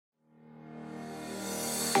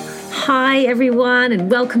Hi everyone, and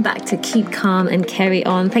welcome back to Keep Calm and Carry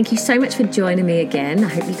On. Thank you so much for joining me again. I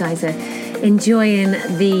hope you guys are enjoying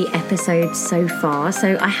the episode so far.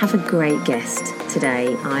 So I have a great guest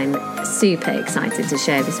today. I'm super excited to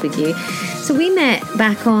share this with you. So we met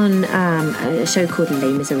back on a show called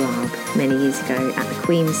Les Miserables many years ago at the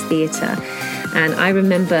Queen's Theatre. And I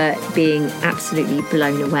remember being absolutely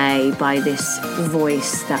blown away by this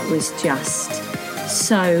voice that was just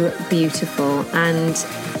so beautiful. And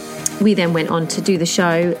we then went on to do the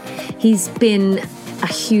show. He's been a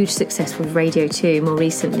huge success with Radio 2 more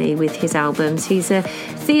recently with his albums. He's a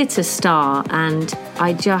theatre star and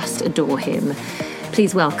I just adore him.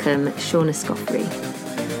 Please welcome Sean Escoffery.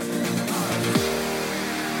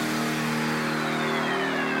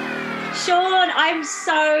 Sean, I'm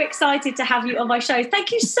so excited to have you on my show.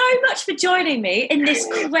 Thank you so much for joining me in this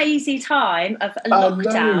crazy time of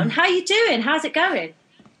lockdown. How are you doing? How's it going?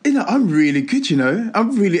 I'm really good,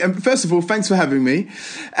 and first of all, thanks for having me.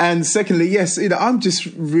 And secondly, yes, I'm just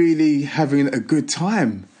really having a good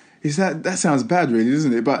time. That sounds bad, really,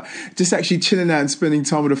 doesn't it? But just actually chilling out and spending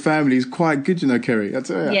time with the family is quite good, Kerry. I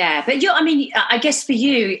tell you. Yeah, but I guess for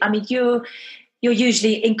you, you're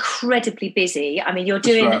usually incredibly busy. You're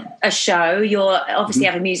doing a show. You're obviously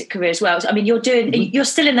have a music career as well. So, you're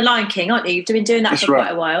still in The Lion King, aren't you? You've been doing that for quite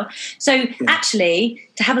a while. So actually,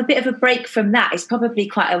 to have a bit of a break from that is probably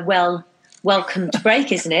quite a welcomed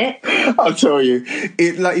break, isn't it? I'll tell you,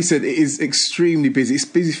 like you said, it is extremely busy. It's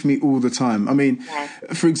busy for me all the time.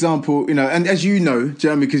 For example, and as you know,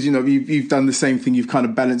 Jeremy, because you've done the same thing. You've kind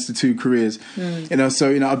of balanced the two careers.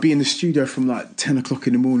 So I'd be in the studio from like 10 o'clock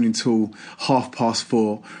in the morning till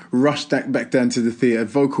 4:30. Rush back down to the theatre,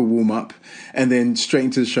 vocal warm up, and then straight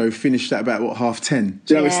into the show. Finish that about 10:30.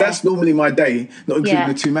 So that's normally my day, not including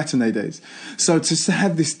the two matinee days. So to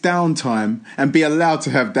have this downtime and be allowed to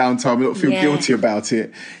have downtime and not feel guilty about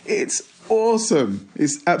it, it's awesome.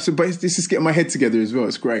 It's absolutely, but it's just getting my head together as well.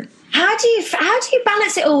 It's great. How do you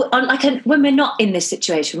balance it all on when we're not in this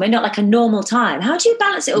situation, we're not like a normal time? How do you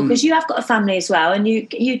balance it all? Because you have got a family as well, and you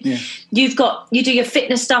do your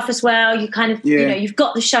fitness stuff as well. You kind of you've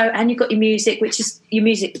got the show and you've got your music, which is your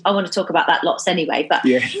music. I want to talk about that lots anyway, but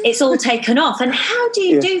it's all taken off. And how do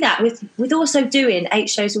you do that with also doing 8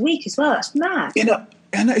 shows a week as well? That's mad.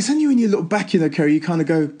 And it's only when you look back, Kerry, you kind of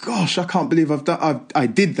go, gosh, I can't believe I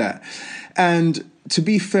did that. And to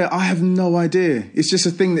be fair, I have no idea. It's just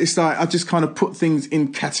a thing that it's like I just kind of put things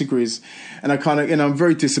in categories, and I kind of, I'm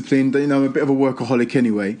very disciplined. I'm a bit of a workaholic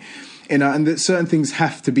anyway. And that certain things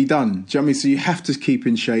have to be done. Do you know what I mean? So you have to keep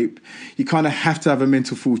in shape. You kind of have to have a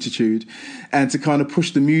mental fortitude. And to kind of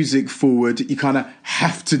push the music forward, you kind of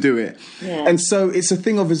have to do it. Yeah. And so it's a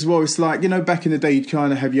thing of as well, it's like, back in the day, you'd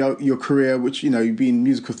kind of have your career, which, you'd be in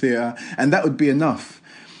musical theatre, and that would be enough.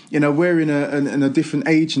 We're in a different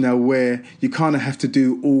age now where you kind of have to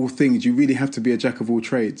do all things. You really have to be a jack of all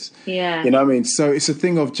trades. Yeah. You know what I mean? So it's a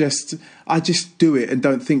thing of I just do it and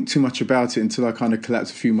don't think too much about it until I kind of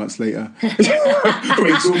collapse a few months later.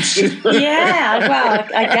 Exhaustion. Yeah, well,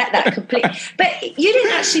 I get that completely. But you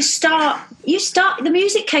didn't actually the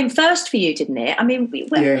music came first for you, didn't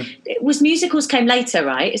it? Was musicals came later,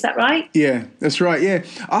 right? Is that right? Yeah, that's right, yeah.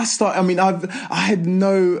 I had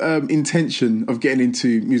no intention of getting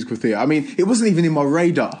into musical theatre. It wasn't even in my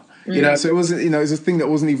radar. So it wasn't, it was a thing that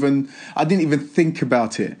wasn't even, I didn't even think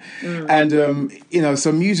about it. And,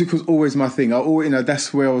 so music was always my thing. I always,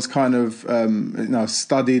 that's where I was kind of,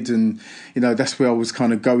 studied, and, that's where I was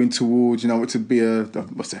kind of going towards, to be a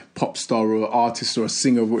pop star or an artist or a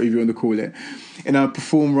singer, whatever you want to call it.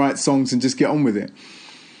 Perform, write songs and just get on with it.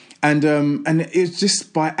 And it's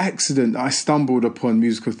just by accident that I stumbled upon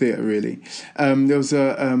musical theatre, really. There was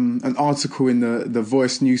an article in the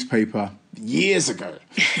Voice newspaper years ago,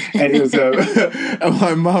 and it was and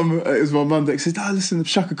my mum that said, listen,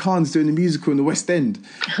 Shaka Khan's doing a musical in the West End,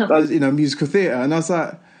 musical theatre. And I was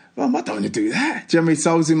like, well, I don't want to do that. Do you know what I mean?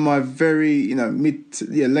 So I was in my very,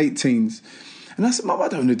 late teens. And I said, Mum, I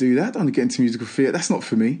don't want to do that. I don't want to get into musical theatre. That's not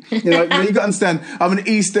for me. You got to understand, I'm an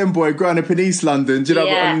East End boy growing up in East London. Do you know,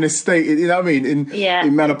 I'm in an estate,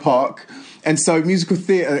 in Manor Park. And so musical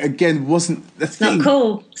theatre, again, wasn't a thing. Not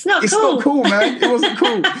cool. It's not cool, man. It wasn't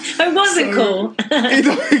cool. It wasn't cool.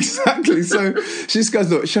 Exactly. So she just goes,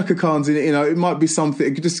 look, Shaka Khan's in it. It might be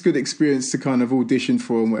something, just a good experience to kind of audition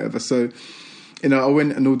for and whatever. So, I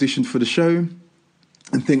went and auditioned for the show.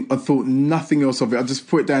 I thought nothing else of it. I just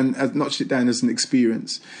put it down, notched it down as an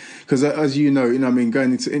experience. Because as you know,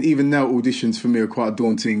 going into, and even now auditions for me are quite a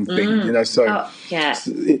daunting thing, so,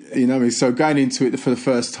 so going into it for the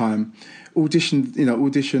first time,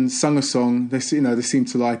 auditioned, sung a song, they seemed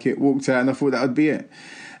to like it, walked out, and I thought that would be it.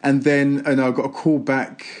 And then, I got a call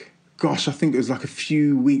back gosh, I think it was like a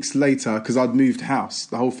few weeks later, because I'd moved house,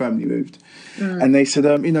 the whole family moved. And they said,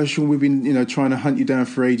 Sean, we've been, trying to hunt you down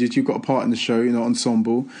for ages. You've got a part in the show,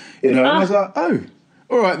 ensemble. And I was like, oh,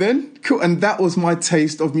 all right then, cool. And that was my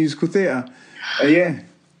taste of musical theatre. Yeah.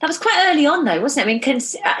 That was quite early on, though, wasn't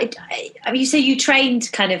it? I mean, you say you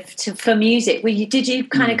trained kind of for music. Did you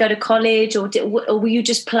kind of go to college, or were you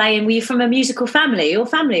just playing? Were you from a musical family? Your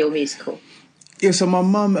family or musical? Yeah, so my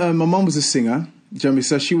mum was a singer. Do you know what I mean?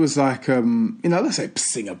 So she was like, let's say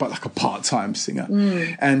singer, but like a part-time singer.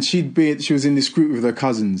 And she was in this group with her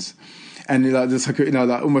cousins. And there's like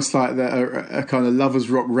almost like a kind of lovers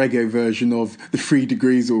rock reggae version of the 3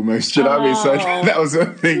 Degrees almost. Do you know what I mean? So that was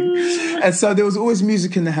her thing. And so there was always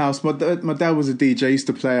music in the house. My dad was a DJ, used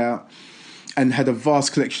to play out, and had a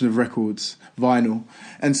vast collection of records, vinyl.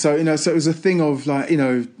 And so so it was a thing of like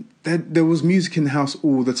there was music in the house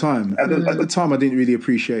all the time. At the time, I didn't really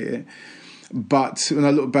appreciate it. But when I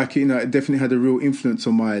look back, it definitely had a real influence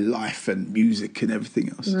on my life and music and everything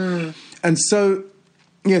else. And so,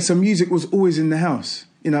 so music was always in the house,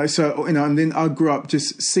 and then I grew up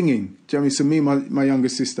just singing. Do you know what I mean? So me and my younger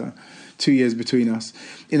sister, 2 years between us,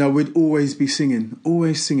 we'd always be singing,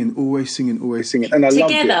 always singing. And I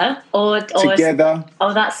loved it. Or together.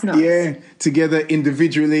 Oh, that's nice. Yeah, together,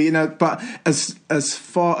 individually, but as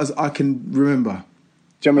far as I can remember.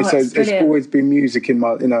 Do you know what I mean? So there's always been music in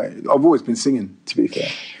my, I've always been singing, to be fair.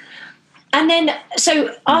 And then,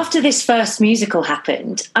 so after this first musical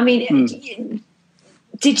happened, I mean,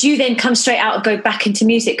 did you then come straight out and go back into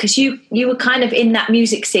music? Because you were kind of in that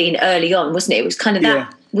music scene early on, wasn't it? It was kind of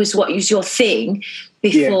that was what was your thing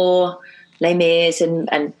before Les Mis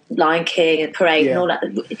and Lion King and Parade and all that.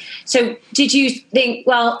 So did you think,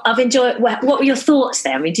 well, I've enjoyed, what were your thoughts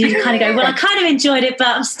there? I mean, did you kind of go, well, I kind of enjoyed it, but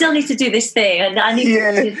I still need to do this thing and I need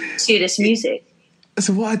to do this music?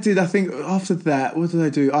 So what I did, I think after that, what did I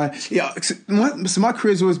do? My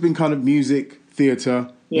career's always been kind of music, theatre.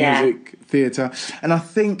 And I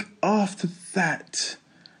think after that,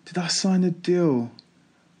 did I sign a deal?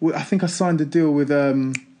 I think I signed a deal with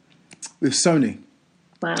Sony.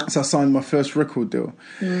 Wow. So I signed my first record deal.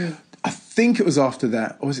 I think it was after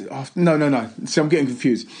that. Or was it after? No. See, I'm getting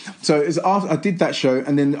confused. So it was after I did that show,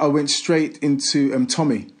 and then I went straight into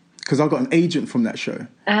Tommy, because I got an agent from that show.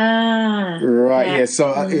 Right, yeah.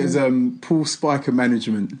 So it was Paul Spiker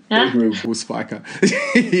Management. Paul Spiker.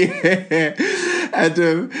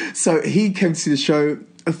 And so he came to see the show.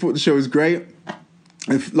 I thought the show was great.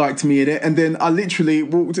 He liked me in it. And then I literally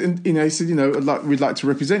walked in, he said, we'd like to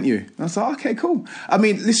represent you. And I was like, okay, cool. I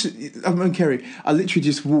mean, listen, Kerry, I literally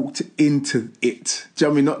just walked into it. Do you know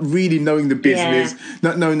what I mean? Not really knowing the business,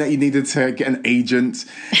 not knowing that you needed to get an agent.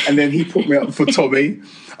 And then he put me up for Tommy.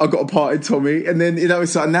 I got a part in Tommy. And then,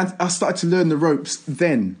 it's like, now I started to learn the ropes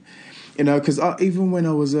then, because even when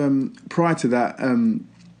I was, prior to that, when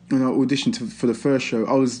I auditioned for the first show,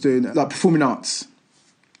 I was doing like performing arts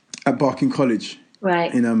at Barking College.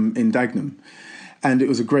 Right. In Dagenham. And it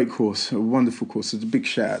was a great course, a wonderful course. It's a big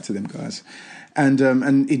shout out to them guys. And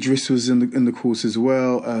Idris was in the course as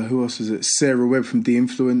well. Who else was it? Sarah Webb from The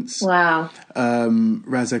Influence. Wow.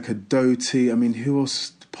 Razak Adoti. I mean, who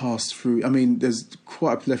else passed through? I mean, there's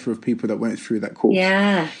quite a plethora of people that went through that course.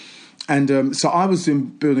 Yeah. And so I was doing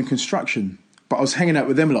building construction, but I was hanging out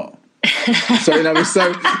with them a lot. So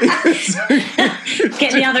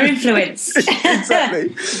getting the other influence.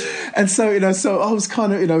 Exactly. And so so I was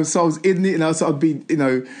kind of so I was in it, so I'd be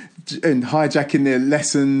and hijacking their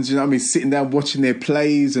lessons, sitting down watching their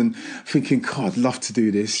plays and thinking, God, I'd love to do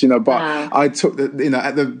this, but wow. I took the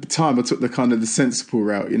at the time I took the kind of the sensible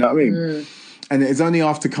route, And it's only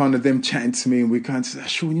after kind of them chatting to me and we kind of said,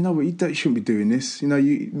 Sean, you know what, you shouldn't be doing this,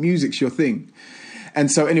 music's your thing. And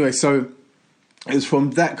so anyway, so it was from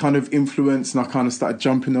that kind of influence, and I kind of started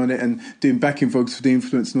jumping on it and doing backing vocals for The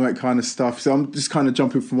Influence and all that kind of stuff. So I'm just kind of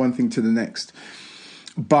jumping from one thing to the next.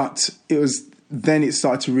 But then it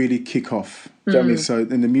started to really kick off. Do you know what I mean? So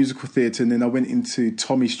in the musical theatre, and then I went into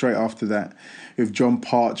Tommy straight after that with John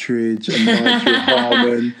Partridge and Nigel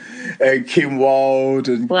Harmon and Kim Wilde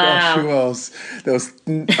and gosh, who else? There's so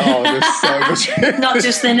much. Not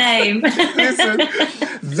just the name. Listen,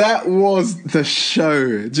 that was the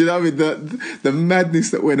show. Do you know what I mean? The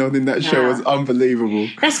madness that went on in that show was unbelievable.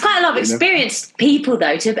 That's quite a lot of experienced people,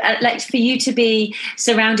 though. For you to be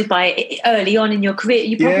surrounded by it early on in your career,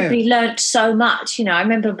 you probably learnt so much. I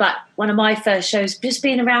remember back one of my first shows, just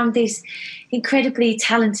being around these incredibly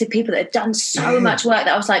talented people that had done so much work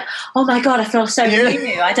that I was like, oh my God, I feel so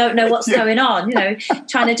new. I don't know what's going on,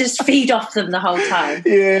 trying to just feed off them the whole time.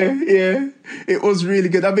 Yeah. It was really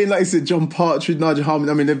good. I mean, like I said, John Partridge, Nigel Harman,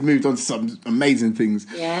 I mean, they've moved on to some amazing things.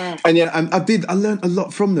 Yeah. And I learned a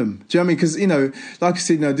lot from them. Do you know what I mean? Because, like I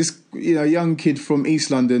said, this, young kid from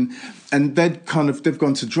East London, and they've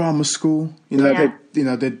gone to drama school, they've got,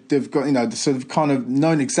 so they've kind of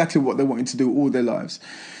known exactly what they wanted to do all their lives.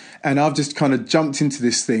 And I've just kind of jumped into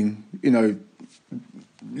this thing,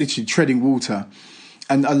 literally treading water.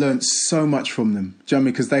 And I learned so much from them. Do you know what I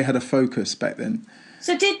mean? Because they had a focus back then.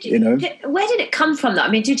 So where did it come from? That,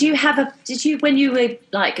 I mean, when you were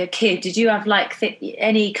like a kid, did you have like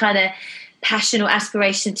any kind of passion or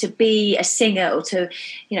aspiration to be a singer or to,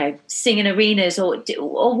 sing in arenas or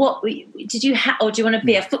what did you have, or do you want to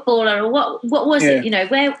be a footballer or what was it?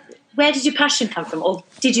 Where did your passion come from, or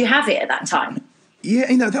did you have it at that time?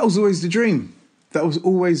 Yeah, that was always the dream. That was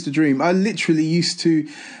always the dream. I literally used to,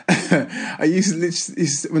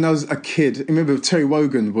 when I was a kid, I remember Terry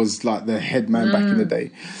Wogan was like the head man back in the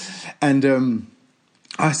day. And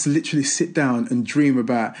I used to literally sit down and daydream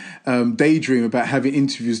about having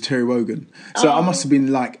interviews with Terry Wogan. So I must have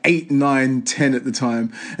been like 8, 9, 10 at the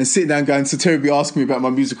time, and sitting down going, so Terry would be asking me about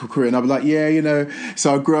my musical career, and I'd be like,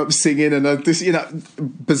 so I grew up singing, and this,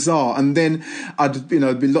 bizarre. And then I'd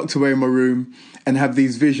be locked away in my room and have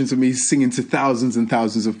these visions of me singing to thousands and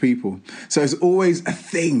thousands of people. So it's always a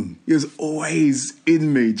thing. It was always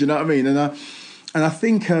in me. Do you know what I mean? And I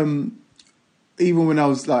think even when I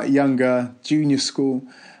was like younger, junior school,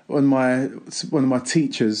 one of my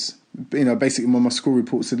teachers, basically one of my school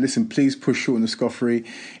reports said, listen, please push Shorten the Scoffrey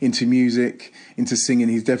into music, into singing.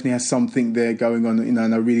 He definitely has something there going on, and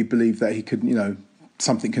I really believe that he could,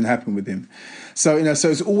 something can happen with him. So, so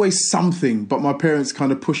it's always something, but my parents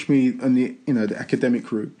kind of pushed me on the, the academic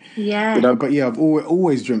route. Yeah. But yeah, I've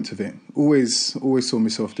always dreamt of it. Always saw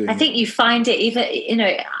myself doing it. I think you find it even,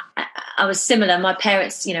 I was similar. My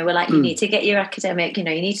parents, were like, you need to get your academic, you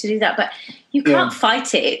need to do that, but you can't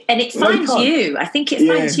fight it. And it finds you. I think it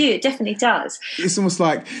finds you. It definitely does. It's almost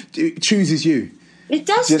like it chooses you. It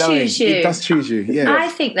does choose you. It does choose you, yeah. I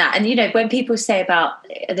think that. And, when people say about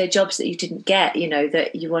the jobs that you didn't get,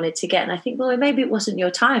 that you wanted to get, and I think, well, maybe it wasn't your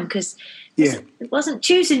time because it wasn't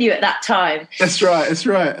choosing you at that time. That's right.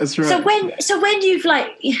 So when you've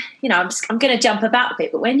like, I'm going to jump about a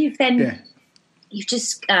bit, but when you've then, you've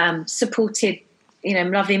just supported,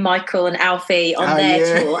 lovely Michael and Alfie on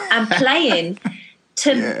their tour and playing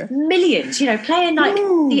to millions, playing like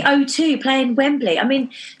the O2, playing Wembley. I mean,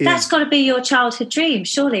 that's got to be your childhood dream,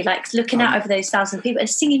 surely, like looking out over those thousands of people and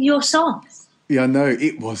singing your songs. Yeah, I know.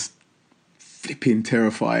 It was flipping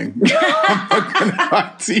terrifying. I'm not going to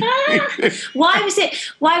lie to you. Why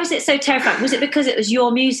was it so terrifying? Was it because it was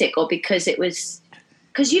your music, or because it was...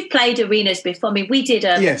 Because you've played arenas before. I mean, we did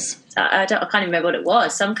yes. I can't remember what it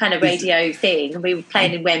was, some kind of radio thing, and we were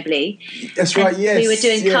playing in Wembley. That's right, yes. We were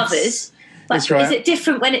doing covers. But that's right. Is it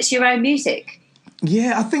different when it's your own music?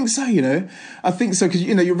 Yeah, I think so. I think so because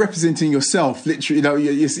you're representing yourself. Literally,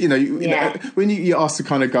 when you're asked to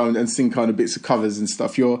kind of go and sing kind of bits of covers and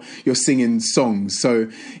stuff, you're singing songs. So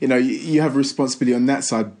you have a responsibility on that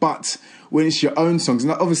side. But when it's your own songs,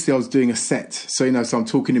 and obviously I was doing a set, so so I'm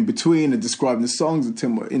talking in between and describing the songs and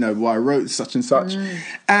telling why I wrote such and such.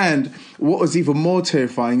 And what was even more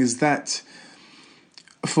terrifying is that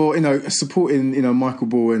for supporting Michael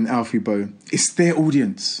Ball and Alfie Boe, it's their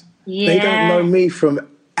audience. Yeah. They don't know me from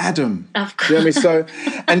Adam. Of course. You know what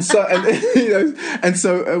I mean?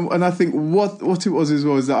 And I think what it was as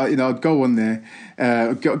well is that I'd go on there,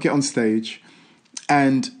 get on stage,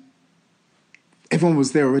 and everyone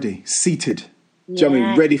was there already, seated. Do you know what I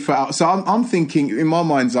mean? Ready for out. So I'm thinking, in my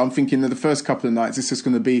mind's eye, I'm thinking that the first couple of nights it's just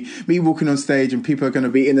going to be me walking on stage and people are going to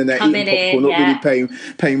be in and out eating popcorn, not really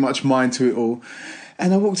paying much mind to it all.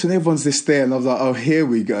 And I walked and everyone's just there, and I was like, "Oh, here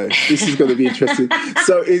we go. This is going to be interesting."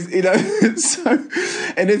 So and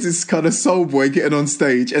there's this kind of soul boy getting on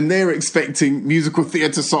stage, and they're expecting musical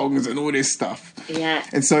theatre songs and all this stuff. Yeah.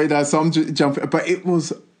 And so so I'm jumping, but it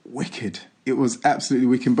was wicked. It was absolutely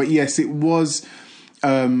wicked. But yes, it was.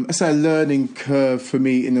 I say a learning curve for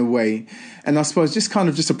me in a way, and I suppose just kind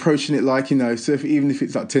of just approaching it like so even if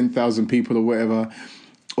it's like 10,000 people or whatever,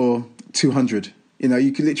 or 200.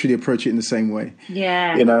 You can literally approach it in the same way.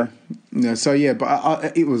 Yeah. So yeah,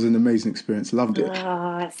 but it was an amazing experience. Loved it.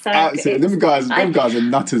 Oh, it's so good. Them guys are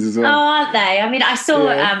nutters as well. Oh, aren't they? I mean, I saw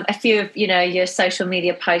a few of your social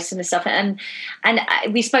media posts and stuff, and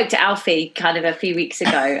we spoke to Alfie kind of a few weeks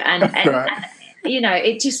ago, and right.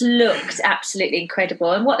 it just looked absolutely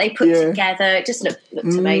incredible. And what they put together, it just looked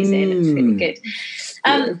amazing. It was really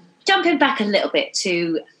good. Jumping back a little bit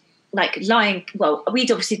to like we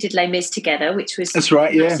obviously did Les Mis together, which was that's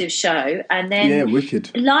right, a massive show. And then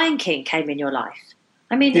wicked. Lion King came in your life.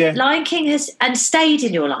 I mean, Lion King has and stayed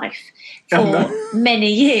in your life for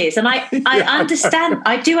many years. And I understand,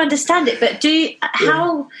 I do understand it, but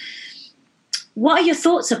what are your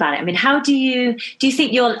thoughts about it? I mean, how do you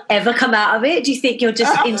think you'll ever come out of it? Do you think you're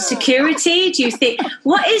just insecurity? Do you think,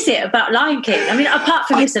 what is it about Lion King? I mean, apart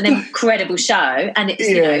from it's an incredible show and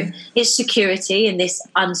it's, it's security in this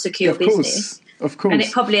unsecure business. Of course. And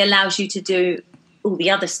it probably allows you to do all the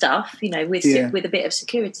other stuff, with a bit of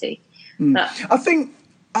security. But I think,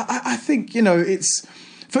 it's,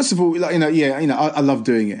 first of all, I love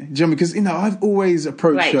doing it. Do you know what I mean? Because, I've always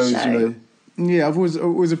approached shows, I've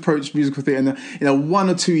always approached musical theatre in 1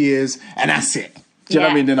 or 2 years, and that's it. Do you know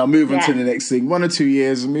what I mean? Then I'll move on to the next thing. 1 or 2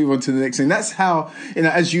 years, and move on to the next thing. That's how,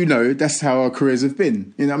 as that's how our careers have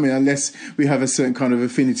been. You know what I mean? Unless we have a certain kind of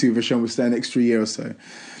affinity with a show, we'll stay an extra year or so.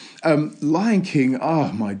 Lion King,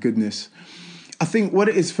 oh my goodness. I think what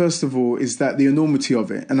it is, first of all, is that the enormity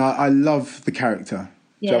of it. And I love the character.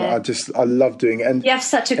 Yeah. I love doing it. And you have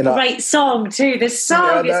such a great song too. The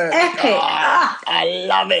song is epic. I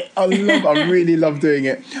love it. I really love doing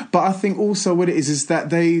it. But I think also what it is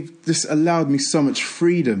that they've just allowed me so much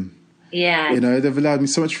freedom. Yeah. They've allowed me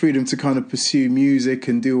so much freedom to kind of pursue music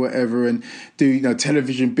and do whatever and do,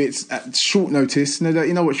 television bits at short notice.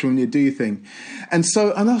 What, Sean, you do your thing. And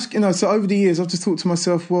so, so over the years, I've just thought to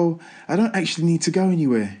myself, well, I don't actually need to go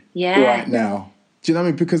anywhere right now. Do you know what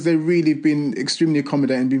I mean? Because they've really been extremely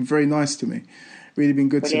accommodating, been very nice to me, really been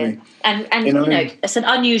good to me. And it's an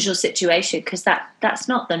unusual situation because that's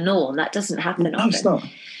not the norm. That doesn't happen often. No, it's not.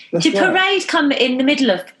 Did Parade come in the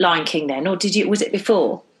middle of Lion King then, or was it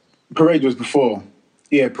before? Parade was before.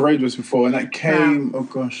 Yeah, Parade was before, and that came. Wow. Oh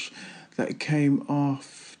gosh, that came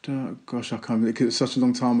after. Gosh, I can't remember because it was such a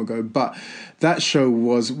long time ago. But that show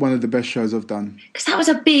was one of the best shows I've done. Because that was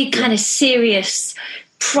a big kind of serious,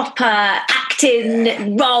 proper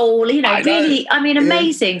acting role, really,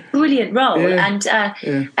 amazing, brilliant role. And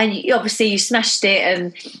obviously you smashed it.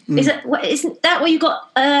 And isn't that what you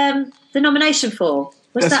got the nomination for?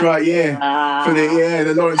 That's right, yeah. For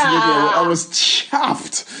the Laurence Olivier. I was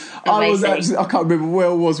chuffed. Amazing. I can't remember where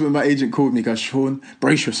I was when my agent called me. Goes, Sean,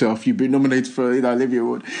 brace yourself. You've been nominated for Olivier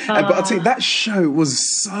Award. But I tell you, that show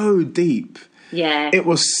was so deep. Yeah, it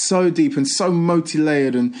was so deep and so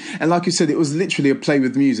multi-layered, and like you said, it was literally a play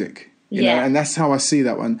with music. You know, and that's how I see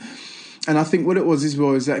that one. And I think what it was as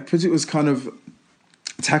well is that because it was kind of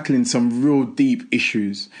tackling some real deep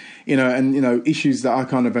issues, and issues that I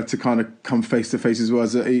kind of had to kind of come face to face as well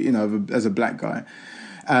as as a black guy.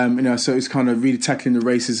 So it was kind of really tackling the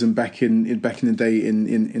racism back in the day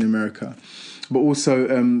in America, but also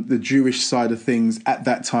the Jewish side of things at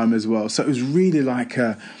that time as well. So it was really like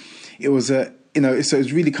so it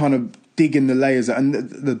was really kind of digging the layers, and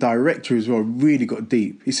the director as well really got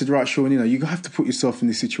deep. He said, "Right, Sean, you have to put yourself in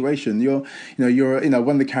this situation. You're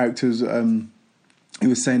one of the characters." He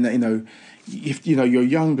was saying that if you're a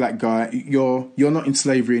young black guy, you're not in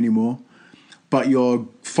slavery anymore, but your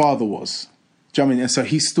father was. Do you know what I mean? And so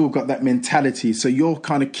he's still got that mentality. So you're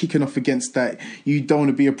kind of kicking off against that. You don't want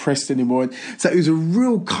to be oppressed anymore. So it was a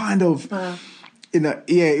real kind of,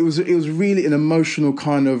 it was really an emotional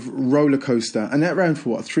kind of roller coaster. And that ran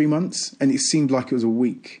for 3 months? And it seemed like it was a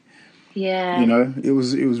week. Yeah. It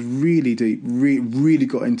was really deep, really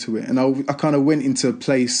got into it. And I kind of went into a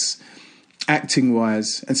place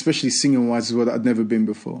acting-wise, and especially singing-wise as well, that I'd never been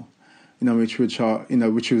before.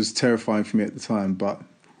 Which was terrifying for me at the time, but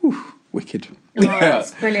wicked. Oh,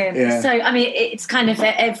 that's brilliant. Yeah. So, it's kind of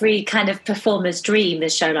every kind of performer's dream, a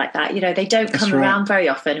show like that. They don't come around very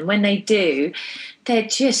often. And when they do, they're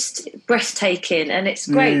just breathtaking. And it's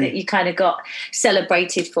great that you kind of got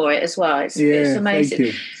celebrated for it as well. It's amazing.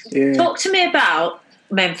 Thank you. Yeah. Talk to me about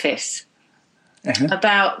Memphis.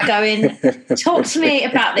 About going, talk to me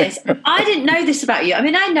about this. I didn't know this about you. I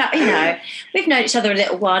know, we've known each other a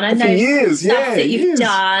little while. And I know years, stuff that you've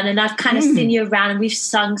done, and I've kind of seen you around, and we've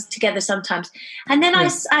sung together sometimes. And then I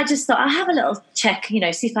just thought, I'll have a little check, see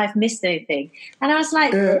if I've missed anything. And I was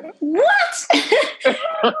like, what?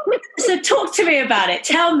 So talk to me about it.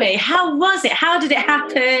 Tell me, how was it? How did it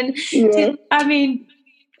happen? Yeah.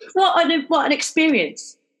 What an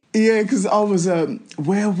experience. Yeah, because I was,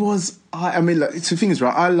 where was I? The thing is,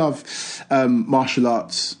 right, I love martial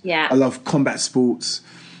arts. Yeah. I love combat sports.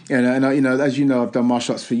 And as you know, I've done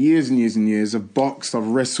martial arts for years and years and years. I've boxed, I've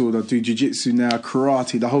wrestled, I do jiu-jitsu now,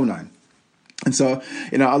 karate, the whole nine. And so,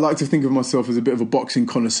 I like to think of myself as a bit of a boxing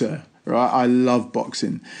connoisseur, right? I love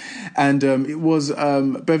boxing. And it was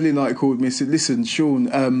Beverly Knight called me and said, listen, Sean,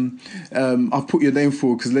 I've put your name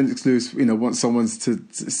forward because Lennox Lewis, wants someone to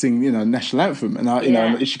sing, national anthem. And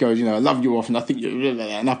and she goes, I love you off and I think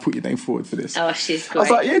and I put your name forward for this. Oh, she's great. I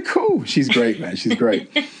was like, yeah, cool. She's great, man. She's great.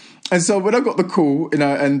 And so when I got the call,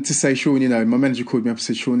 and to say, Sean, my manager called me up and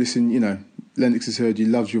said, Sean, listen, Lennox has heard you,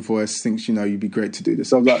 loves your voice, thinks, you'd be great to do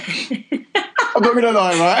this. I was like... I'm not going to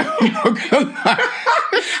lie, right? I'm not going to lie.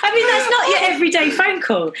 I mean, that's not your everyday phone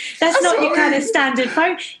call. That's not your kind of standard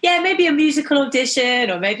phone. Yeah, maybe a musical audition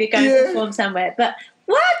or maybe going to perform somewhere. But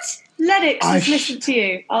what? Lennox has listened to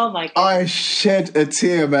you. Oh, my God. I shed a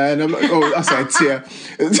tear, man. I say a tear.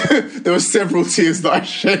 There were several tears that I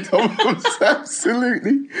shed. I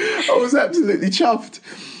was absolutely chuffed.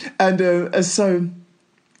 And so...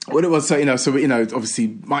 What it was, so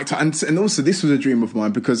obviously Mike Tyson, and also this was a dream of mine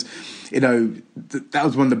because, that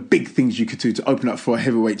was one of the big things you could do to open up for a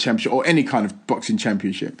heavyweight championship or any kind of boxing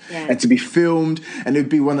championship, and to be filmed, and it'd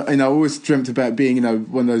be one. I always dreamt about being,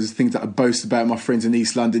 one of those things that I boast about my friends in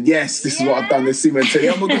East London. Yes, this is what I've done. They see me and say,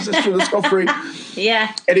 "Oh my gosh, that's Sean Scott-Free."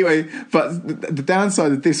 Yeah. Anyway, but the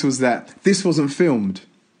downside of this was that this wasn't filmed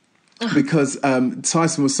because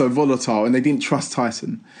Tyson was so volatile, and they didn't trust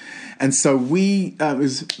Tyson. And so I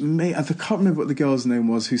can't remember what the girl's name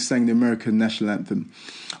was who sang the American national anthem.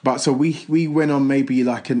 But so we went on maybe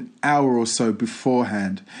like an hour or so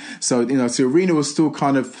beforehand. So, so the arena was still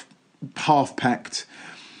kind of half packed.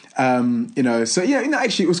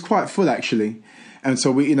 Actually it was quite full actually. And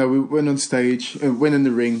so we went on stage, went in the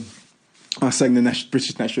ring. I sang the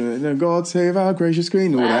British national, God save our gracious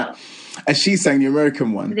queen, all that. And she sang the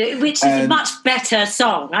American one. Which is a much better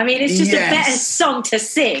song. I mean, it's just a better song to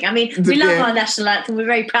sing. I mean, we love our national anthem. We're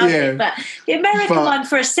very proud of it. But the American one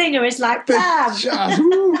for a singer is like, bam!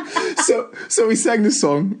 So we sang the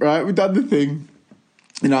song, right? We done the thing.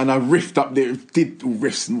 And I riffed up there, did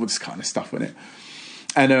riffs and all this kind of stuff on it.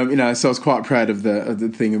 And, so I was quite proud of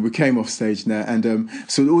the thing. And we came off stage now. And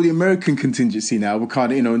so all the American contingency now were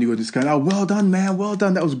kind of, and you were just going, oh, well done, man. Well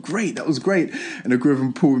done. That was great. That was great. And a group of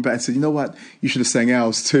them pulled me back and said, you know what? You should have sang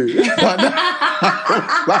ours too. I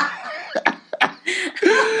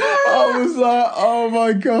was like, oh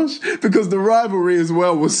my gosh. Because the rivalry as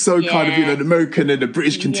well was so kind of, the American and the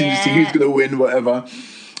British contingency, who's going to win, whatever.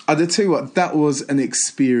 I'll tell you what, that was an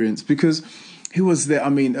experience because... Who was there? I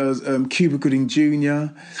mean, Cuba Gooding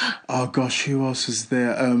Jr. Oh, gosh, who else was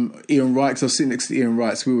there? Ian Wright, because I was sitting next to Ian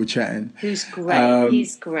Wright, so we were chatting. Who's great.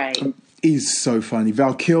 He's great. He's so funny.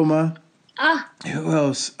 Val Kilmer. Who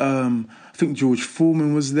else? I think George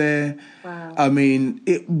Foreman was there. Wow. I mean,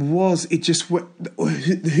 who was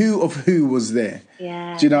there?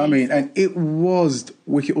 Yeah. Do you know what I mean? And it was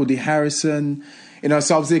Wicked Audie Harrison.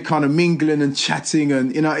 So I was there kind of mingling and chatting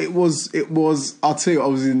and, it was, I'll tell you, I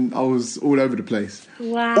was all over the place.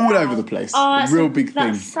 Wow. All over the place. Oh, a real big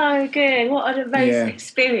thing. That's so good. What an amazing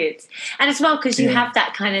experience. And as well, because you have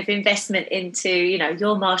that kind of investment into,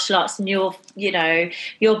 your martial arts and your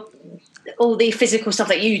all the physical stuff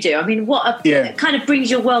that you do. I mean, it kind of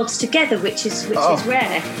brings your worlds together, which is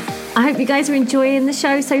rare. I hope you guys are enjoying the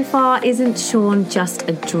show so far. Isn't Sean just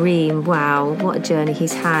a dream? Wow, what a journey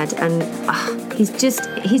he's had. And his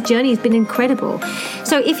journey has been incredible.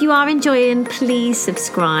 So if you are enjoying, please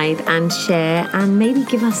subscribe and share and maybe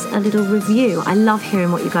give us a little review. I love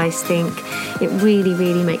hearing what you guys think. It really,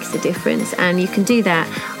 really makes a difference. And you can do that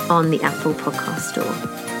on the Apple Podcast Store.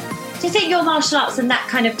 Do you think your martial arts and that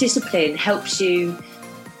kind of discipline helps you?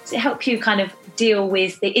 Does it help you kind of deal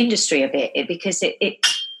with the industry a bit? Because it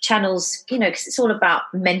channels, because it's all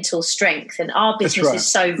about mental strength, and our business is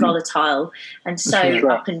so volatile and so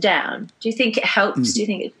up and down. Do you think it helps? Do you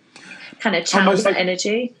think it kind of channels that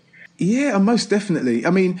energy? Yeah, most definitely. I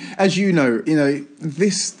mean, as you know,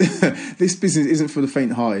 this this business isn't for the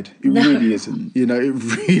faint-hearted. It really isn't. It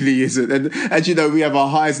really isn't. And as you know, we have our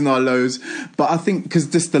highs and our lows. But I think because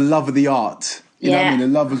just the love of the art. You know what I mean? The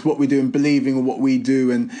love is what we do and believing in what we do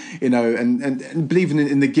and and believing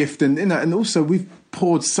in the gift and also we've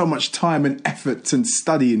poured so much time and effort and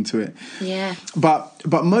study into it. Yeah.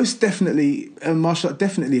 But most definitely, martial art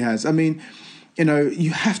definitely has. I mean,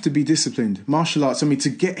 you have to be disciplined. Martial arts, I mean, to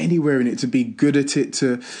get anywhere in it, to be good at it,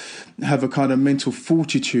 to have a kind of mental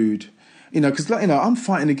fortitude, because I'm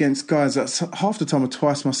fighting against guys that half the time are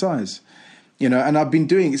twice my size, and I've been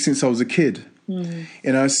doing it since I was a kid.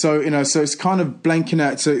 So it's kind of blanking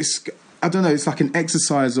out. So I don't know, it's like an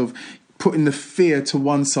exercise of putting the fear to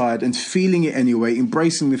one side and feeling it anyway,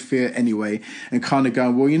 embracing the fear anyway, and kind of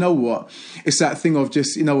going, well, you know what? It's that thing of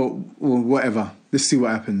just, whatever. Let's see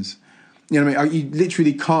what happens. You know what I mean? You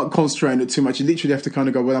literally can't concentrate on it too much. You literally have to kind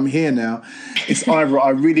of go, well, I'm here now. It's either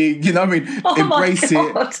I really, you know what I mean, embrace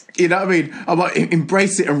it. You know what I mean? I'm like,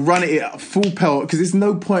 embrace it and run it at full pelt, because there's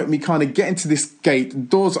no point me kind of getting to this gate, the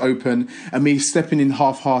doors open, and me stepping in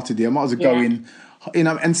half-heartedly. I might as well go in. You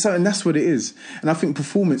know, and that's what it is. And I think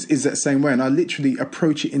performance is that same way. And I literally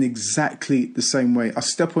approach it in exactly the same way. I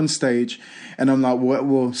step on stage and I'm like,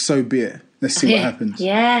 well, so be it. Let's see what happens.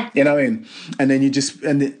 Yeah. You know what I mean? And then you just,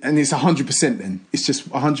 and it's 100% then. It's just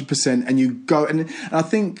 100%. And you go, and I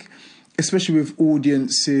think, especially with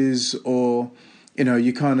audiences, or, you know,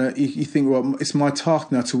 you kind of, you think, well, it's my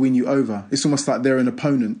task now to win you over. It's almost like they're an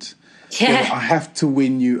opponent. Yeah. You know, I have to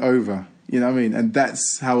win you over. You know what I mean? And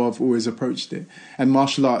that's how I've always approached it. And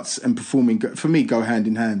martial arts and performing, for me, go hand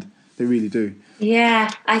in hand. They really do. Yeah,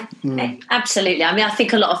 absolutely. I mean, I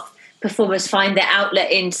think a lot of performers find their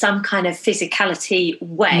outlet in some kind of physicality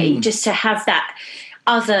way, just to have that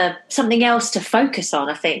something else to focus on.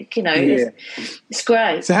 I think, you know, it's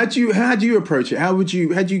great. So how do you approach it? How do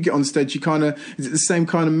you get on stage? You kind of, is it the same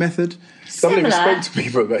kind of method? I've never spoke to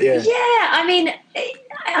people, but yeah. Yeah, I mean,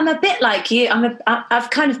 I'm a bit like you. I've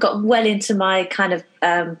kind of got well into my kind of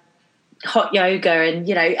hot yoga, and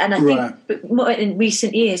you know, and I think more in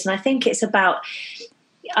recent years, and I think it's about.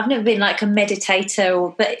 I've never been like a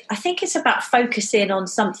meditator, but I think it's about focusing on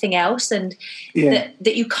something else, and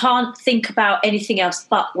that you can't think about anything else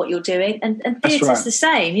but what you're doing. And theatre's the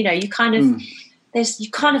same. You know, you kind of you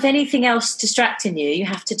can't have anything else distracting you. You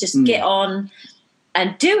have to just get on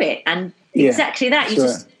and do it, and exactly that.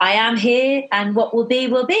 I am here, and what will be,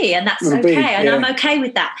 and that's okay. And I'm okay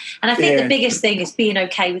with that. And I think the biggest thing is being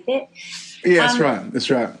okay with it. Yeah, that's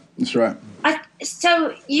right.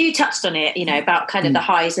 So you touched on it, you know, about kind of the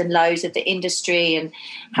highs and lows of the industry and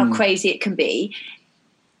how crazy it can be.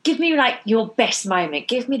 Give me like your best moment.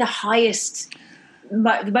 Give me the highest,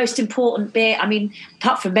 the most important bit. I mean,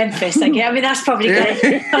 apart from Memphis, I mean, that's probably going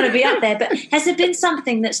to be up there. But has there been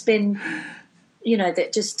something that's been, you know,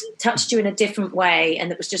 that just touched you in a different way and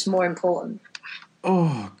that was just more important?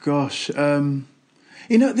 Oh, gosh. You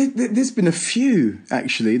know, there's been a few,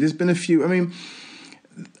 actually. There's been a few. I mean,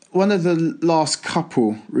 one of the last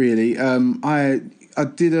couple, really, I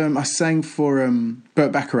sang for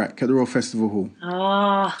Burt Bacharach at the Royal Festival Hall.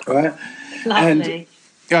 Oh, right? Lovely.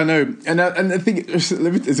 And I know. And I think there's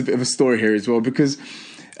a bit of a story here as well, because,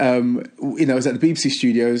 you know, I was at the BBC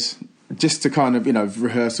studios just to kind of, you know,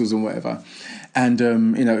 rehearsals and whatever. And,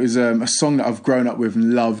 you know, it was a song that I've grown up with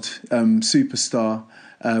and loved, Superstar,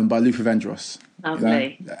 by Luther Vandross.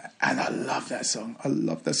 Lovely. You know? And I love that song.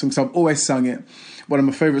 So I've always sung it. One of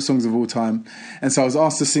my favourite songs of all time. And so I was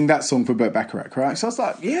asked to sing that song for Burt Bacharach, right? So I was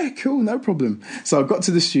like, yeah, cool, no problem. So I got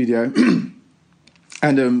to the studio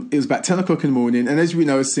and it was about 10 o'clock in the morning. And as we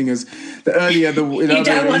know as singers, the earlier the... You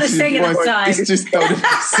don't want to sing at that time. It's just don't want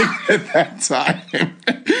to sing at that time.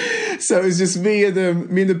 So it was just me and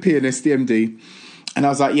the pianist, the MD. And I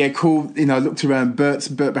was like, yeah, cool. You know, I looked around. Burt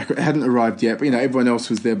Bacharach hadn't arrived yet, but, you know, everyone else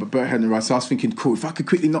was there, but Burt hadn't arrived. So I was thinking, cool, if I could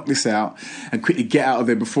quickly knock this out and quickly get out of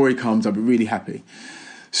there before he comes, I'd be really happy.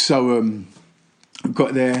 So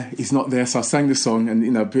got there. He's not there. So I sang the song and,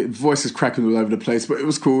 you know, voice is cracking all over the place, but it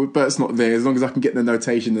was cool. Burt's not there. As long as I can get the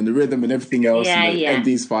notation and the rhythm and everything else, and the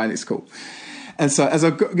MD's fine, it's cool. And so as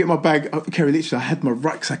I get my bag, Kerry, literally, I had my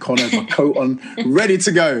rucksack on, I had my coat on, ready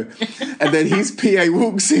to go. And then his PA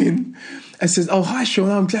walks in and says, oh, hi, Sean,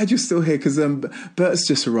 I'm glad you're still here because Burt's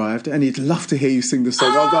just arrived and he'd love to hear you sing the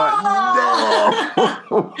song. I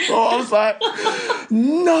was like,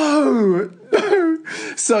 no.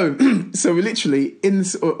 So we're literally in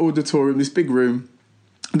this auditorium, this big room.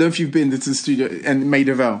 I don't know if you've been to the studio and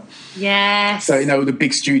Maida Vale. Yes. So, you know, the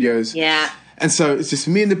big studios. Yeah. And so it's just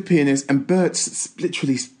me and the pianist, and Burt's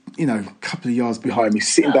literally, you know, a couple of yards behind me,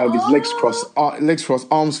 sitting down with his legs crossed,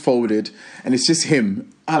 arms folded, and it's just him.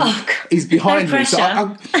 He's behind me. So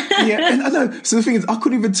and I know. So the thing is, I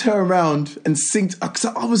couldn't even turn around and sing because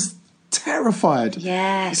I was terrified.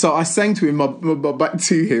 Yeah. So I sang to him, my back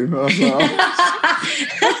to him. I was like,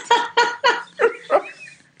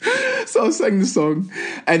 So I sang the song,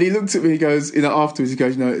 and he looked at me. He goes, you know, afterwards, he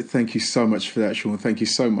goes, "No, thank you so much for that, Sean. Thank you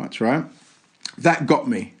so much." Right. That got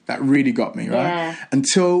me. That really got me, right? Yeah.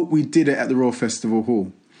 Until we did it at the Royal Festival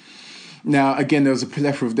Hall. Now, again, there was a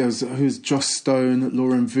plethora of... who's Joss Stone,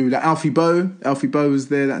 Lauren Vu, Alfie Boe. Alfie Boe was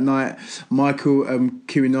there that night. Michael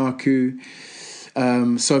Kirinaku,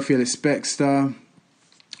 Sophie Ellis-Bextor,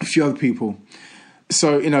 a few other people.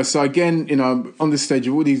 So, you know, again, you know, I'm on the stage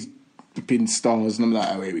with all these big stars, and I'm like,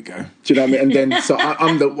 oh, here we go. Do you know what I mean? And then, so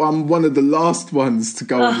I'm one of the last ones to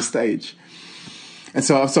go on the stage. And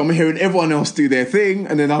so I'm hearing everyone else do their thing,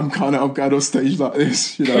 and then I'm going on stage like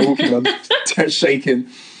this, walking on, shaking.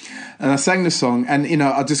 And I sang the song, and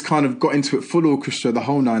I just kind of got into it full orchestra the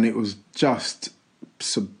whole night. It was just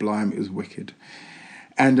sublime. It was wicked.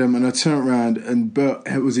 And I turned around, and Bert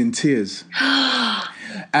was in tears.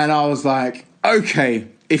 And I was like, okay,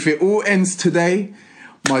 if it all ends today,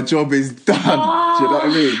 my job is done. Oh, do you know what I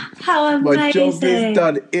mean? How amazing. My job is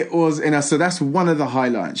done. It was, so that's one of the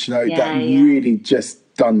highlights, that really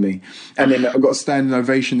just done me. And then I got a standing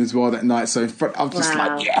ovation as well that night. So I was just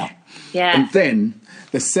like, yeah. And then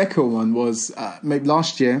the second one was maybe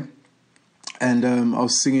last year. And I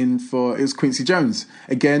was singing it was Quincy Jones.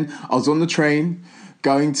 Again, I was on the train,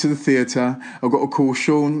 going to the theatre. I got a call.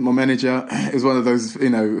 Sean, my manager, it was one of those,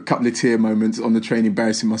 a couple of tear moments on the train,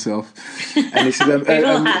 embarrassing myself. And he said, we've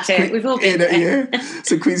all had it. We've all been there. Yeah.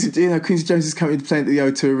 So Quincy Jones is coming to play at the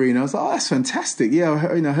O2 Arena. I was like, oh, that's fantastic. Yeah, I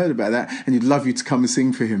heard about that. And he'd love you to come and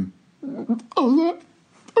sing for him. I was like,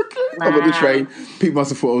 okay. Wow. I'm on the train. People must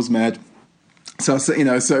have thought I was mad. So, so it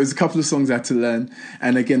was a couple of songs I had to learn.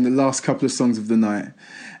 And again, the last couple of songs of the night.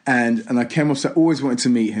 And I came off, so I always wanted to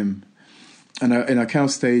meet him. And I came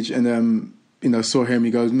off stage and, saw him.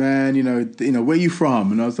 He goes, man, where you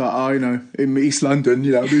from? And I was like, oh, in East London,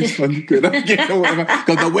 East London. Good. Whatever.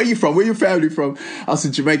 He goes, where you from? Where your family from? I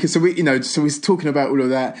said, Jamaica. So so he's talking about all of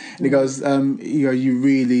that. And he goes, you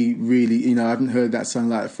really, really, I haven't heard that song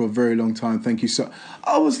like that for a very long time. Thank you. So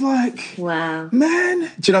I was like, wow, man.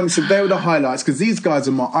 Do you know what I mean? So they were the highlights because these guys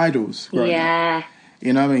are my idols. Right now.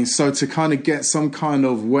 You know what I mean? So to kind of get some kind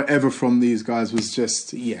of whatever from these guys was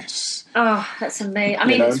just, yes. Oh, that's amazing. I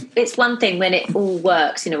mean, it's one thing when it all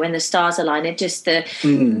works, when the stars align, and just the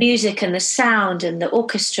music and the sound and the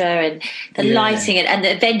orchestra and the lighting and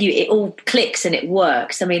the venue, it all clicks and it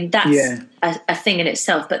works. I mean, that's a thing in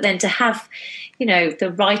itself. But then to have,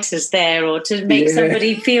 the writers there or to make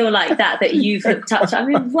somebody feel like that you've looked up to. I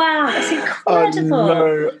mean, wow, that's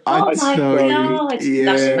incredible. Oh my God.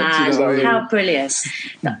 That's mad. How brilliant.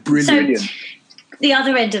 Brilliant. So the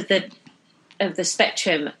other end of the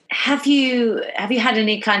spectrum, have you had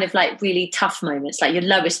any kind of like really tough moments, like your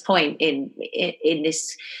lowest point in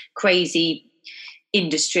this crazy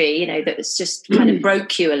industry, that's just kind of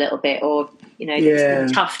broke you a little bit, or that's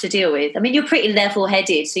been tough to deal with? I mean, you're pretty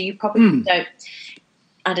level-headed, so you probably don't,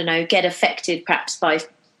 get affected perhaps by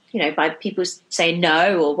by people saying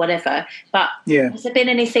no or whatever. But has there been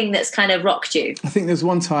anything that's kind of rocked you? I think there's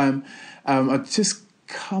one time I'd just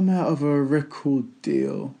come out of a record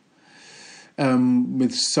deal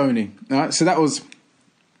with Sony. All right, so that's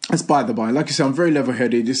by the by. Like I said, I'm very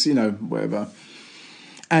level-headed, just whatever.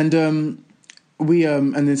 And we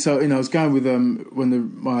and then so I was going with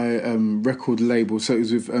my record label, so it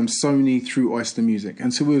was with Sony through Oyster Music,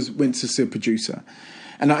 and so we went to see a producer.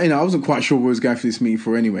 And I wasn't quite sure what I was going for this meeting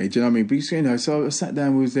for anyway. Do you know what I mean? But so I sat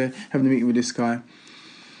down, we was there having a meeting with this guy,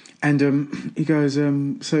 and he goes,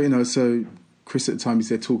 so Chris at the time, he's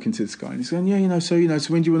there talking to this guy, and he's going, so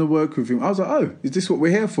when do you want to work with him? I was like, oh, is this what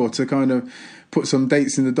we're here for? To kind of put some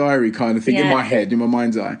dates in the diary, kind of thing, in my head, in my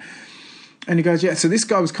mind's eye. And he goes, so this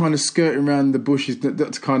guy was kind of skirting around the bushes to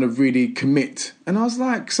kind of really commit. And I was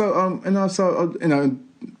like,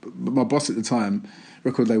 my boss at the time,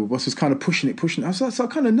 record label boss, was kind of pushing it. I was like, so I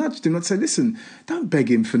kind of nudged him. I'd say, listen, don't beg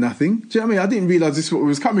him for nothing. Do you know what I mean? I didn't realise this is what we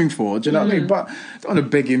was coming for. Do you know what I mean? But I don't want to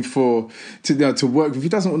beg him to work. If he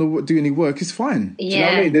doesn't want to do any work, it's fine. Do you know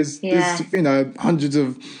what I mean? There's hundreds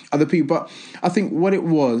of other people. But I think what it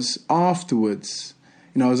was afterwards,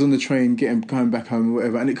 I was on the train going back home or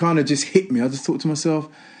whatever, and it kind of just hit me. I just thought to myself,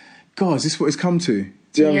 God, is this what it's come to?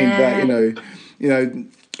 Do you know what I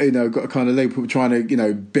mean? That, got a kind of label people trying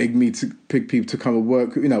to, beg people to come and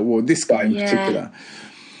work, or this guy in particular.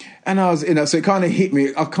 And I was, so it kind of hit me.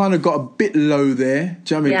 I kind of got a bit low there,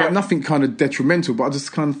 do you know what I mean? But nothing kind of detrimental, but I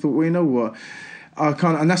just kind of thought, well, you know what?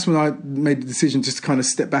 And that's when I made the decision just to kind of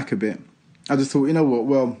step back a bit. I just thought, you know what?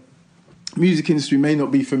 Well, music industry may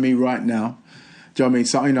not be for me right now. Do you know what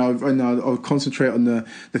I mean? So, I'll concentrate on the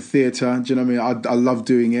theatre. Do you know what I mean? I love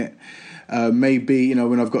doing it. Maybe,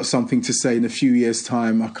 when I've got something to say in a few years'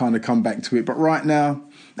 time, I kind of come back to it. But right now,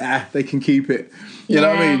 they can keep it. You know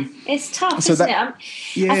what I mean? It's tough, isn't it? I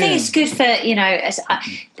think it's good for,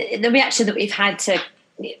 the reaction that we've had to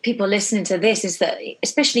people listening to this is that,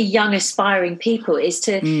 especially young aspiring people, is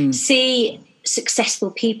to see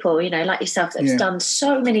successful people, like yourself, that have done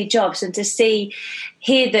so many jobs, and to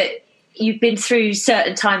hear that you've been through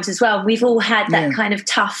certain times as well. We've all had that kind of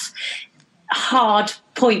tough, hard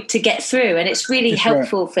point to get through, and it's really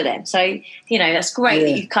helpful for them. So, that's great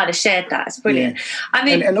that you've kind of shared that. It's brilliant. I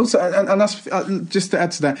mean, and also, and that's just to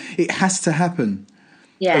add to that, it has to happen.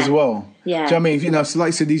 as well. Yeah. Do you know what I mean? You know, so like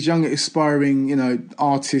I said, these young aspiring, you know,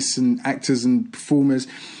 artists and actors and performers,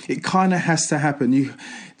 it kind of has to happen.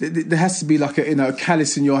 There has to be like a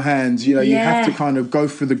callus in your hands. You know, you have to kind of go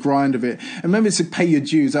through the grind of it. And remember to pay your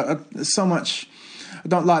dues. So much, I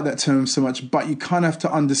don't like that term so much, but you kind of have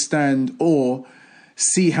to understand or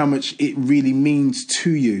see how much it really means to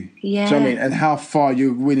you. Yeah. Do you know what I mean? And how far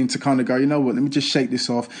you're willing to kind of go, you know what, let me just shake this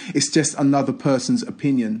off. It's just another person's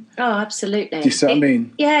opinion. Oh, absolutely. Do you see what I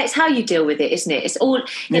mean? Yeah, it's how you deal with it, isn't it? It's all,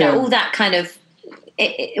 you know, all that kind of,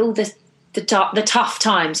 all the tough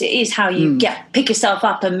times. It is how you pick yourself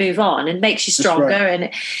up and move on, and makes you stronger. And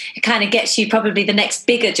it kind of gets you probably the next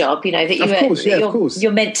bigger job, you know, that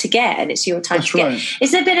you're meant to get, and it's your time to get.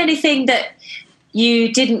 Has there been anything that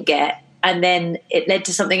you didn't get and then it led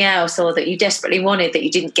to something else, or that you desperately wanted that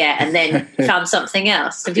you didn't get and then found something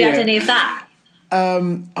else? Have you had any of that?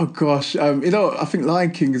 Oh gosh, you know, I think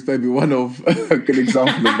Lion King is maybe one of a good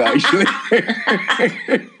example of that, actually.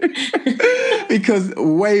 Because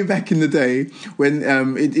way back in the day, when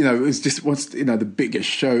it was just the biggest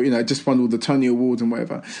show, you know, it just won all the Tony Awards and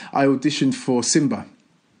whatever, I auditioned for Simba.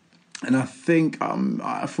 And I think,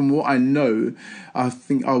 from what I know, I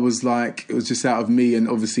think I was like, it was just out of me and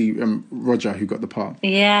obviously Roger who got the part.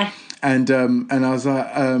 Yeah. And I was like,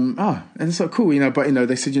 and it's like cool, you know. But you know,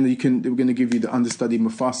 they said, you know, they were going to give you the understudy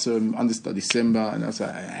Mufasa and understudy Simba, and I was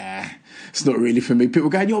like, it's not really for me. People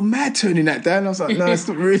go, you're mad turning that down. I was like, no, it's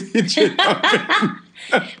not really. But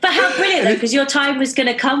how brilliant though, because your time was going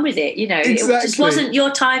to come with it. You know, exactly. It just wasn't your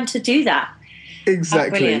time to do that.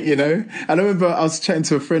 Exactly, you know. And I remember I was chatting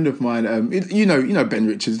to a friend of mine. You know Ben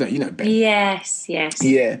Richards, don't you? Know Ben? Yes.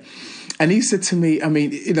 Yeah. And he said to me, I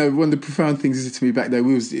mean, you know, one of the profound things he said to me back there,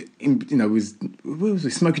 we was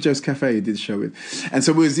Smoky Joe's Cafe he did the show with. And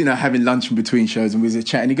so we was, you know, having lunch in between shows and we was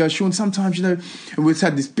chatting. He goes, Sean, sometimes, you know, and we've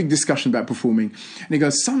had this big discussion about performing. And he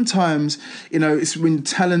goes, sometimes, you know, it's when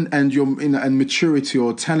talent and and maturity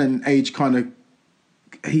or talent and age kind of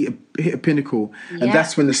hit a pinnacle, and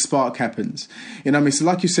that's when the spark happens. You know what I mean? So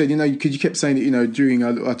like you said, you know, because you kept saying it, you know, during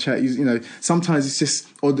our chat, you know, sometimes it's just,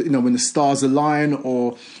 or you know, when the stars align,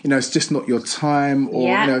 or you know, it's just not your time, or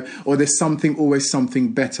you know, or there's always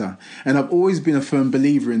something better. And I've always been a firm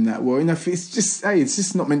believer in that. Well, you know, if it's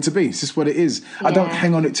just not meant to be. It's just what it is. I don't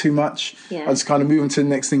hang on it too much. I just kind of move on to the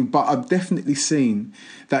next thing. But I've definitely seen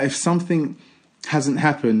that if something hasn't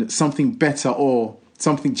happened, something better or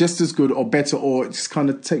something just as good or better, or it just kind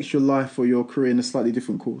of takes your life or your career in a slightly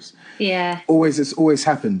different course. Yeah. It's always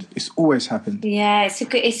happened. It's always happened. Yeah, it's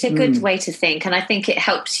a good way to think, and I think it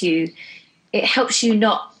helps you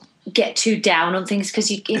not get too down on things, because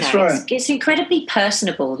you know it's incredibly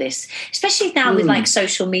personable, this, especially now with like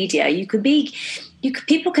social media.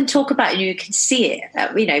 People can talk about it and you can see it.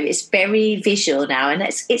 You know, it's very visual now, and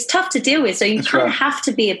it's tough to deal with. So you kind of have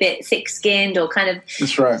to be a bit thick-skinned, or kind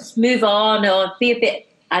of move on, or be a bit,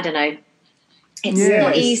 I don't know. It's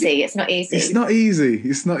not easy. It's not easy. It's not easy.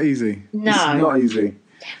 It's not easy. No. It's not easy.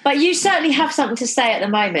 But you certainly have something to say at the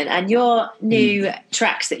moment, and your new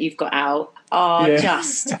tracks that you've got out are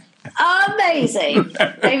just amazing.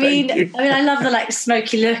 I mean, I love the like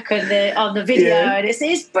smoky look on the video, and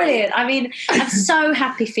it's brilliant. I mean, I'm so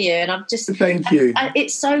happy for you, and I'm just thank you.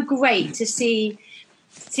 It's so great to see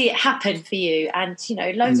it happen for you, and you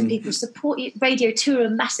know, loads of people support you. Radio 2 are a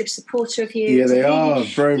massive supporter of you. Yeah, they are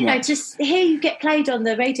very much. You know, just hear you get played on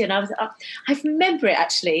the radio, and I remember it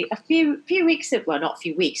actually a few weeks ago. Well, not a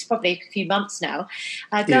few weeks, probably a few months now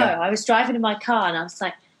ago. I was driving in my car, and I was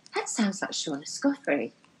like, that sounds like Shauna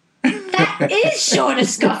Scoffrey. That is Shauna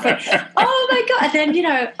Scoffrey. Oh my god! And then, you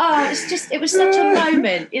know, it was such a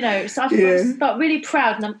moment, you know. So I felt really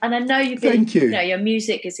proud, and I know you know, your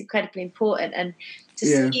music is incredibly important, and to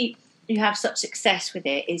see you have such success with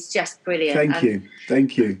it is just brilliant.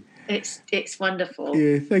 Thank you. It's wonderful.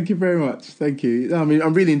 Yeah, thank you very much. Thank you. I mean,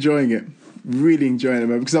 I'm really enjoying it. Really enjoying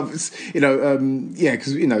it, because I've, you know,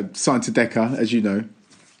 because you know, signed to Decca, as you know,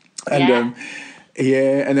 and.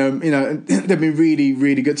 You know, they've been really,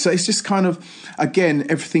 really good. So it's just kind of, again,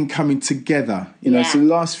 everything coming together. You know, so the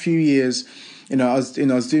last few years, you know, I was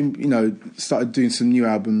doing, you know, started doing some new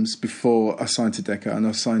albums before I signed to Decca, and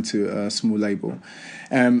I signed to a small label,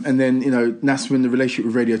 and then, you know, that's when the relationship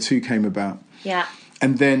with Radio 2 came about. Yeah.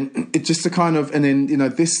 And then it just and then, you know,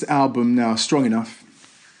 this album now, Strong Enough,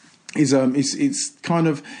 is it's kind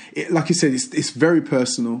of, like you said, it's very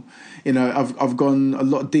personal. You know, I've gone a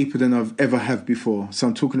lot deeper than I've ever have before. So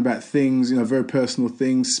I'm talking about things, you know, very personal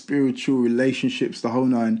things, spiritual relationships, the whole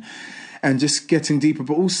nine, and just getting deeper.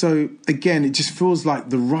 But also, again, it just feels like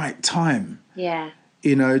the right time. Yeah.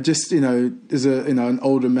 You know, just, you know, as an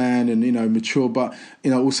older man and, you know, mature, but, you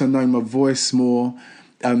know, also knowing my voice more.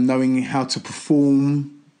 knowing how to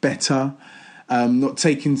perform better, not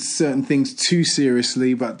taking certain things too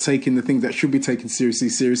seriously, but taking the things that should be taken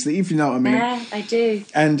seriously, if you know what I mean. Yeah, I do.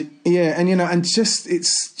 And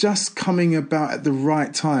it's just coming about at the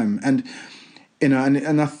right time. And,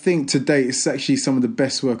 and I think to date, it's actually some of the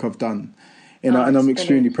best work I've done, and I'm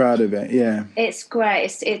extremely proud of it. Yeah. It's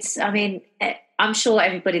great. I mean, I'm sure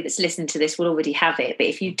everybody that's listening to this will already have it, but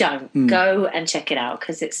if you don't, go and check it out,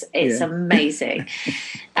 because it's amazing.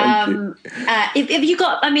 If you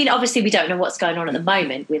got, I mean, obviously we don't know what's going on at the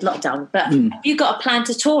moment with lockdown, but have you got a plan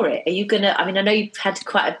to tour it? Are you gonna? I mean, I know you've had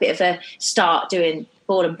quite a bit of a start doing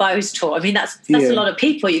Ball and Bows tour. I mean, that's a lot of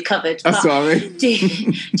people you covered. That's what I mean. Do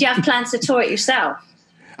you have plans to tour it yourself?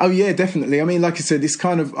 Oh yeah, definitely. I mean, like I said, it's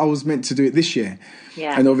kind of, I was meant to do it this year.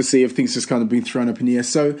 Yeah. And obviously everything's just kind of been thrown up in the air.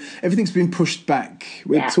 So everything's been pushed back.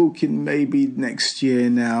 We're talking maybe next year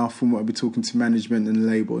now, from what we're talking to management and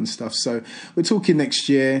label and stuff. So we're talking next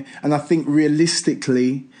year. And I think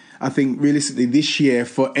realistically this year,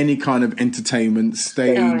 for any kind of entertainment,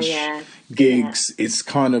 stage, gigs, it's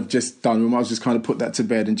kind of just done. We might as well just kind of put that to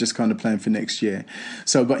bed and just kind of plan for next year.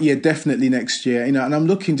 So, but yeah, definitely next year, and I'm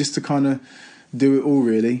looking just to kind of do it all,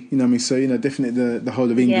 really, you know what I mean? So, definitely the whole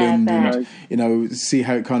of England, and see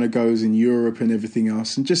how it kind of goes in Europe and everything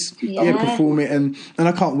else, and just perform it, and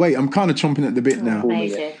I can't wait. I'm kind of chomping at the bit now.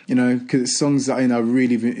 Amazing. Because it's songs that I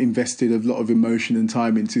really invested a lot of emotion and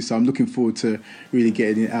time into, so I'm looking forward to really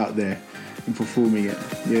getting it out there and performing it.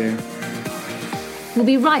 Yeah. We'll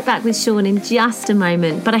be right back with Sean in just a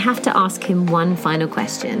moment, but I have to ask him one final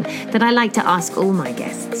question that I like to ask all my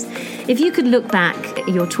guests. If you could look back at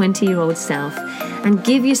your 20-year-old self and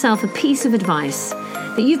give yourself a piece of advice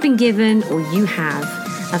that you've been given or you have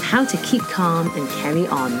of how to keep calm and carry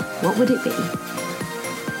on, what would it be?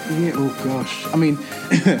 Yeah, oh gosh. I mean,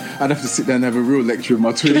 I'd have to sit down and have a real lecture with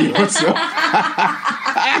my 20-year-old self.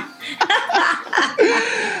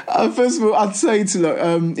 First of all, I'd say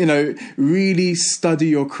to really study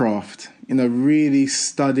your craft. Really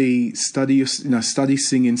study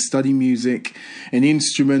singing, study music, an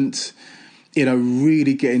instrument.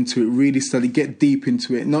 Really get into it. Really study, get deep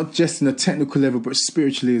into it. Not just in a technical level, but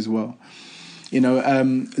spiritually as well.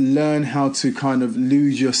 Learn how to kind of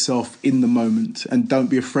lose yourself in the moment, and don't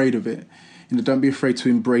be afraid of it. Don't be afraid to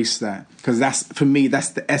embrace that, because that's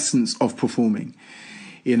the essence of performing.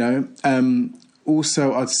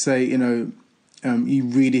 Also, I'd say, you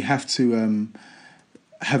really have to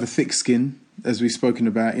have a thick skin, as we've spoken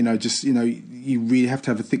about. You really have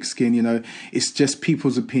to have a thick skin. It's just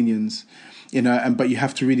people's opinions, but you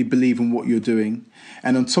have to really believe in what you're doing.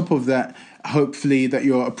 And on top of that, hopefully that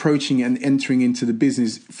you're approaching it and entering into the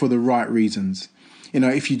business for the right reasons.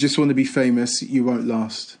 If you just want to be famous, you won't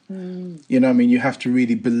last. You have to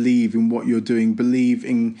really believe in what you're doing, believe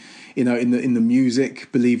in the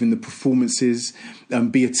music, believe in the performances,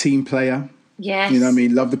 be a team player. Yes.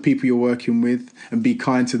 Love the people you're working with, and be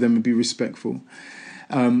kind to them and be respectful.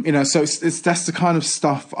 So that's the kind of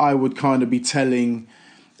stuff I would kind of be telling,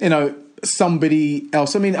 somebody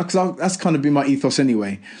else. Because that's kind of been my ethos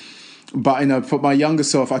anyway. But, for my younger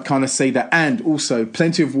self, I kind of say that, and also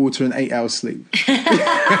plenty of water and 8 hours sleep. Yes.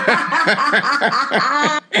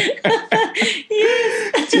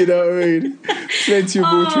 Do you know what I mean? Plenty of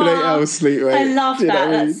water and 8 hours sleep, right? I love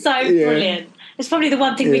that. That's so brilliant. It's probably the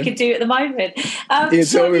one thing we could do at the moment.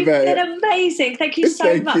 Sean, you've been amazing. Thank you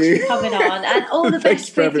so much for coming on, and all the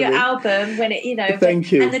best with your album when it,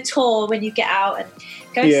 Thank you. And the tour when you get out, and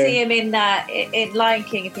go see him in Lion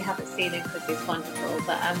King if you haven't seen him, because it's wonderful.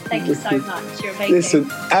 But thank you so much. You're amazing. Listen,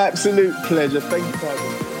 absolute pleasure. Thank you for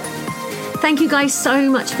having me. Thank you guys so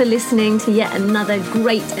much for listening to yet another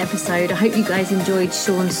great episode. I hope you guys enjoyed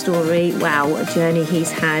Sean's story. Wow, what a journey he's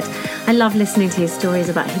had. I love listening to his stories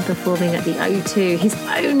about him performing at the O2, his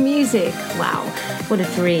own music. Wow, what a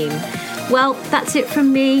dream. Well, that's it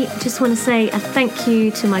from me. Just want to say a thank you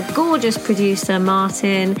to my gorgeous producer,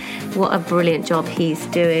 Martin. What a brilliant job he's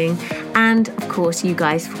doing. And, of course, you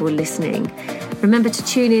guys for listening. Remember to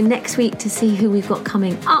tune in next week to see who we've got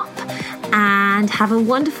coming up. And have a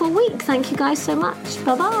wonderful week. Thank you guys so much.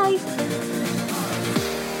 Bye-bye.